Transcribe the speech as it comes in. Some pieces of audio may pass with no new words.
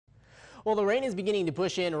Well, the rain is beginning to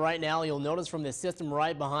push in right now. You'll notice from the system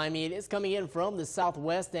right behind me, it is coming in from the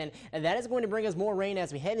southwest, and that is going to bring us more rain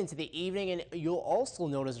as we head into the evening. And you'll also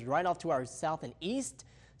notice right off to our south and east,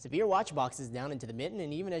 severe watch boxes down into the mitten,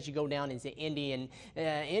 and even as you go down into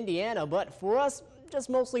Indiana. But for us, just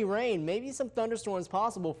mostly rain, maybe some thunderstorms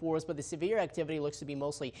possible for us, but the severe activity looks to be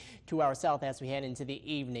mostly to our south as we head into the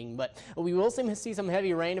evening. But we will see some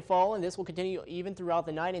heavy rainfall, and this will continue even throughout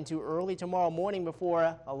the night into early tomorrow morning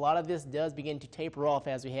before a lot of this does begin to taper off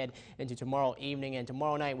as we head into tomorrow evening. And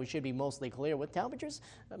tomorrow night we should be mostly clear with temperatures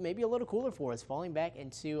maybe a little cooler for us, falling back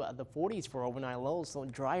into the 40s for overnight lows. So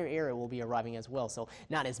drier air will be arriving as well, so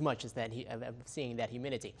not as much as that seeing that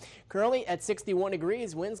humidity. Currently at 61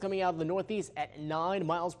 degrees, winds coming out of the northeast at 9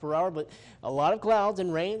 miles per hour, but a lot of clouds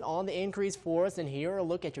and rain on the increase for us. And here a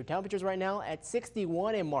look at your temperatures right now at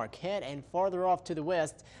 61 in Marquette, and farther off to the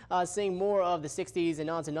west, seeing more of the 60s in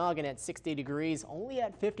Ontonagon at 60 degrees, only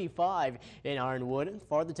at 55 in Ironwood. And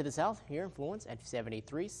farther to the south, here in Florence at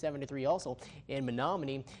 73 also in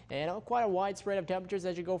Menominee, and quite a wide spread of temperatures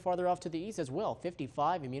as you go farther off to the east as well.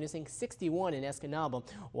 55 in Munising, 61 in Escanaba,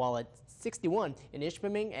 while at 61 in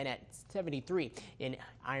Ishpeming, and at 73 in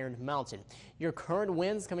Iron Mountain. Your current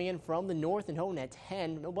winds coming in from the north and Houghton at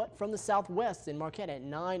 10, but from the southwest in Marquette at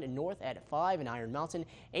 9, and north at 5 in Iron Mountain,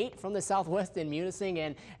 8 from the southwest in Munising,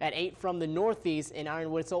 and at 8 from the northeast in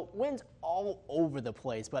Ironwood. So winds all over the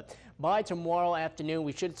place, but by tomorrow afternoon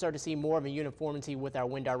we should start to see more of a uniformity with our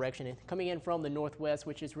wind direction, and coming in from the northwest,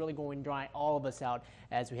 which is really going to dry all of us out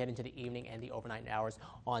as we head into the evening and the overnight hours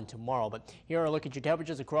on tomorrow. But here are a look at your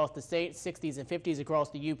temperatures across the state. 60s and 50s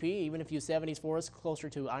across the UP, even a few 70s for us closer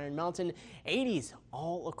to Iron Mountain, 80s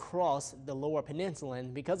all across the lower peninsula.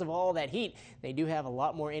 And because of all that heat, they do have a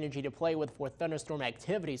lot more energy to play with for thunderstorm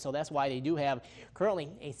activity, so that's why they do have currently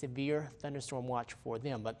a severe thunderstorm watch for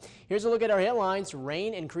them. But here's a look at our headlines.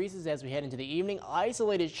 Rain increases as we head into the evening.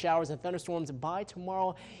 Isolated showers and thunderstorms by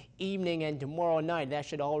tomorrow evening and tomorrow night. That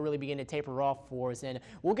should all really begin to taper off for us, and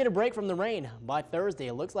we'll get a break from the rain by Thursday.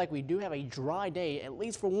 It looks like we do have a dry day, at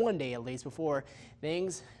least for one day at least, before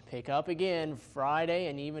things pick up again Friday,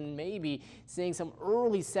 and even maybe seeing some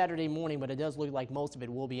early Saturday morning, but it does look like most of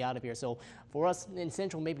it will be out of here. So for us in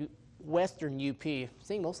central, maybe western UP,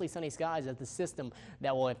 seeing mostly sunny skies as the system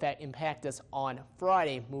that will in fact impact us on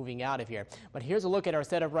Friday moving out of here. But here's a look at our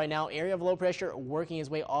setup right now. Area of low pressure working its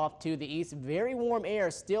way off to the east. Very warm air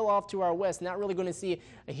still off to our west. Not really going to see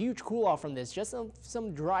a huge cool off from this. Just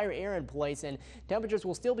some drier air in place, and temperatures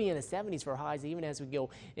will still be in the 70s for highs even as we go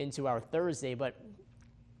into our Thursday. But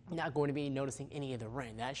not going to be noticing any of the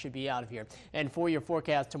rain. That should be out of here. And for your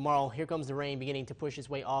forecast tomorrow, here comes the rain beginning to push its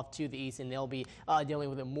way off to the east, and they'll be dealing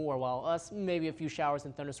with it more, while us maybe a few showers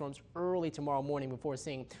and thunderstorms early tomorrow morning before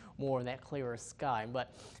seeing more of that clearer sky.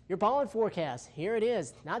 But your pollen forecast, here it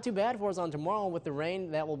is. Not too bad for us on tomorrow with the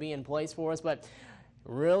rain that will be in place for us, but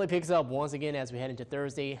really picks up once again as we head into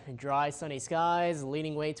Thursday. Dry, sunny skies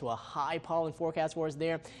leading way to a high pollen forecast for us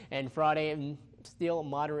there, and Friday still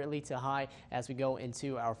moderately to high as we go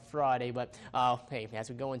into our Friday. But hey, as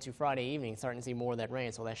we go into Friday evening, starting to see more of that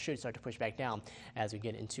rain, so that should start to push back down as we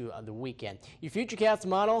get into the weekend. Your futurecast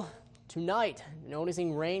model tonight,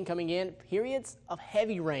 noticing rain coming in, periods of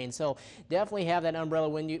heavy rain, so definitely have that umbrella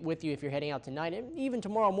with you if you're heading out tonight, and even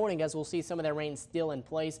tomorrow morning as we'll see some of that rain still in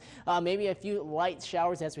place. Maybe a few light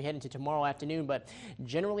showers as we head into tomorrow afternoon, but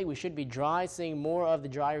generally we should be dry, seeing more of the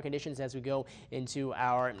drier conditions as we go into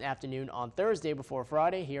our afternoon on Thursday before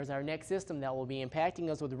Friday. Here's our next system that will be impacting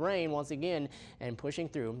us with rain once again and pushing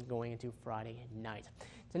through going into Friday night.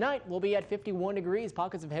 Tonight we'll be at 51 degrees,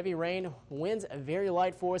 pockets of heavy rain, winds very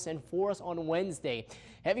light for us, and for us on Wednesday.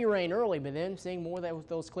 Heavy rain early, but then seeing more of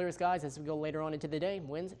those clear skies as we go later on into the day.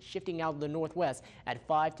 Winds shifting out to the northwest at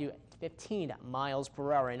 5 to 15 miles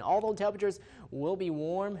per hour. And although temperatures will be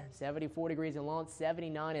warm, 74 degrees in Lawrence,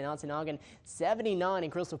 79 in Ontonagon, 79 in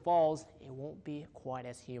Crystal Falls, it won't be quite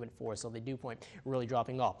as humid for us, so the dew point really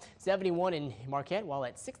dropping off. 71 in Marquette, while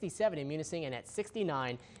at 67 in Munising, and at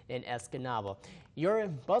 69 in Escanaba. Your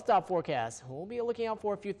bus stop forecast, we'll be looking out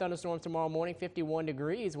for a few thunderstorms tomorrow morning. 51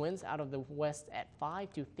 degrees, winds out of the west at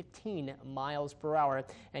 5 to 15 miles per hour.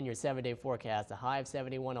 And your 7-day forecast, a high of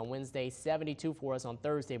 71 on Wednesday, 72 for us on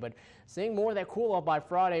Thursday. But seeing more of that cool off by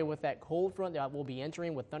Friday with that cold front that will be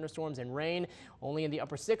entering with thunderstorms and rain. Only in the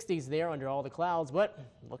upper 60s there under all the clouds. But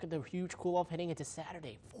look at the huge cool off heading into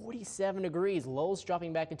Saturday. 47 degrees, lows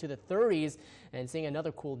dropping back into the 30s, and seeing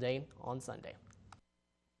another cool day on Sunday.